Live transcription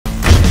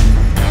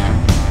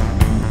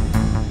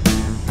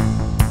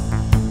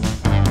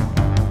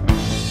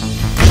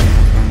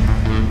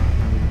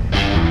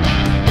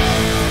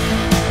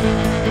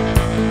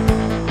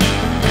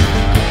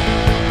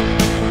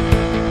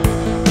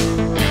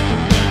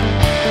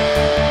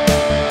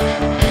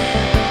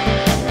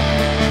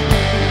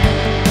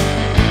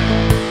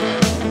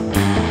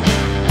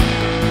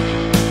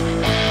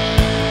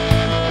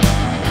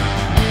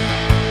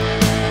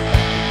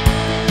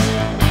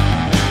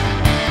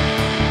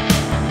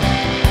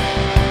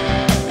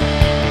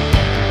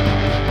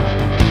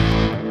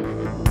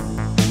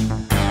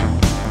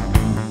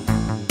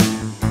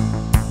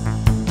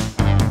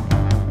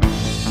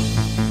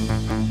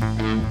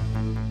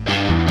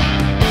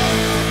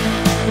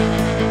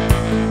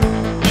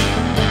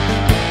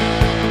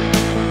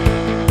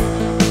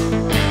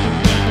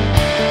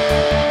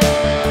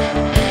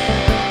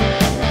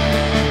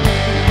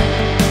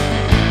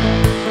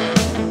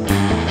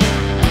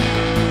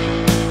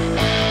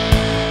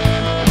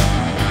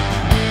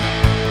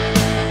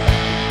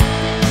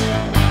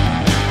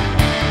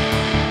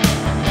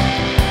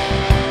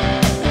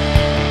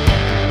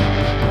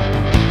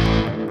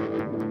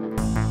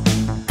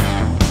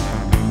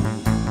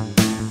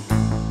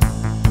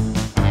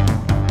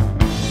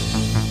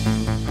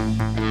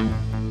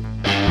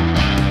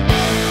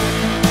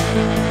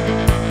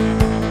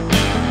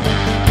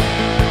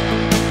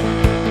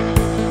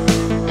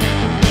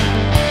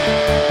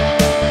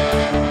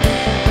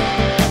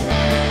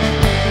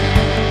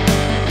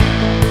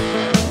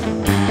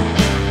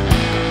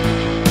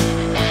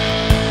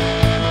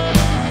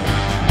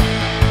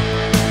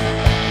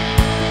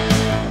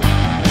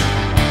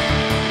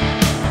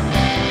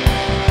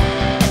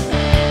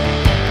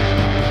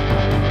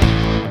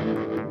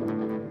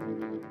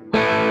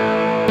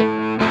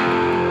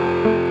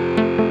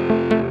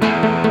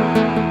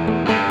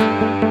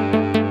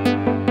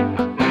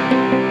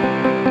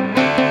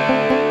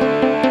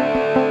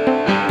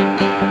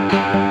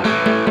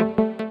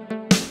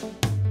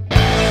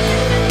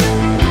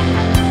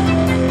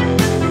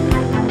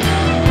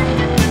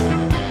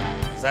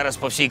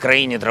Зараз по всій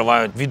країні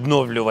тривають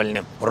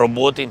відновлювальні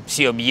роботи.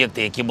 Всі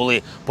об'єкти, які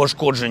були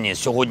пошкоджені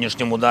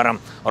сьогоднішнім ударом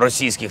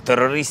російських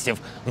терористів,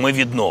 ми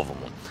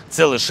відновимо.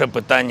 Це лише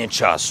питання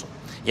часу.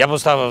 Я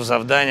поставив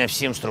завдання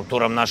всім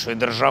структурам нашої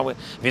держави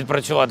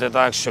відпрацювати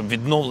так, щоб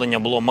відновлення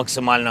було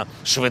максимально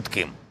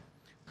швидким.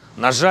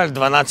 На жаль,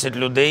 12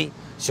 людей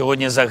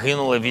сьогодні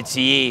загинули від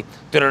цієї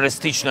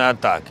терористичної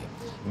атаки.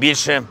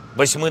 Більше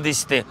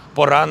 80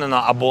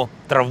 поранено або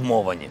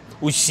травмовані.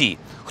 Усі,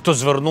 хто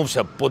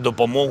звернувся по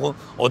допомогу,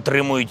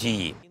 отримують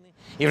її.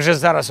 І вже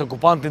зараз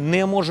окупанти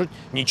не можуть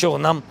нічого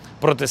нам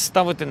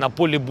протиставити на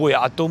полі бою,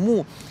 а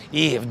тому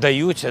і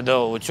вдаються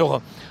до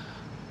цього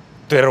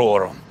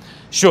терору.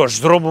 Що ж,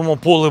 зробимо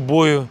поле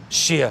бою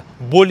ще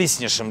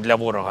боліснішим для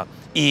ворога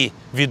і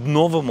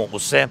відновимо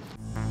усе.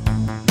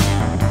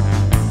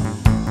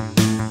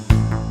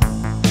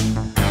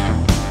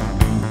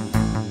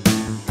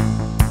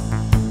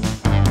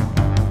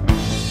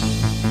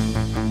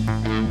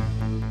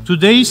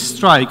 Today's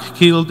strike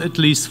killed at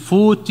least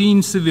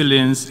 14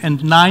 civilians and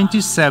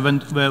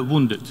 97 were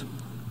wounded.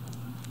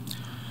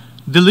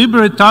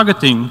 Deliberate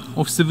targeting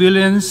of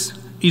civilians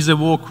is a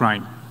war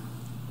crime.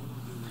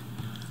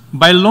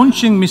 By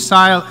launching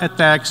missile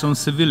attacks on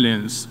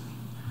civilians,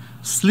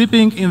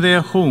 sleeping in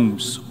their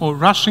homes or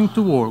rushing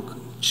to work,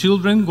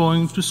 children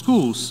going to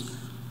schools,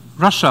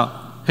 Russia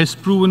has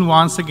proven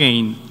once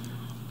again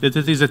that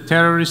it is a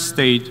terrorist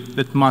state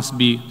that must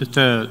be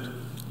deterred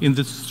in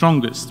the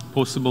strongest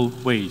possible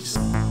ways.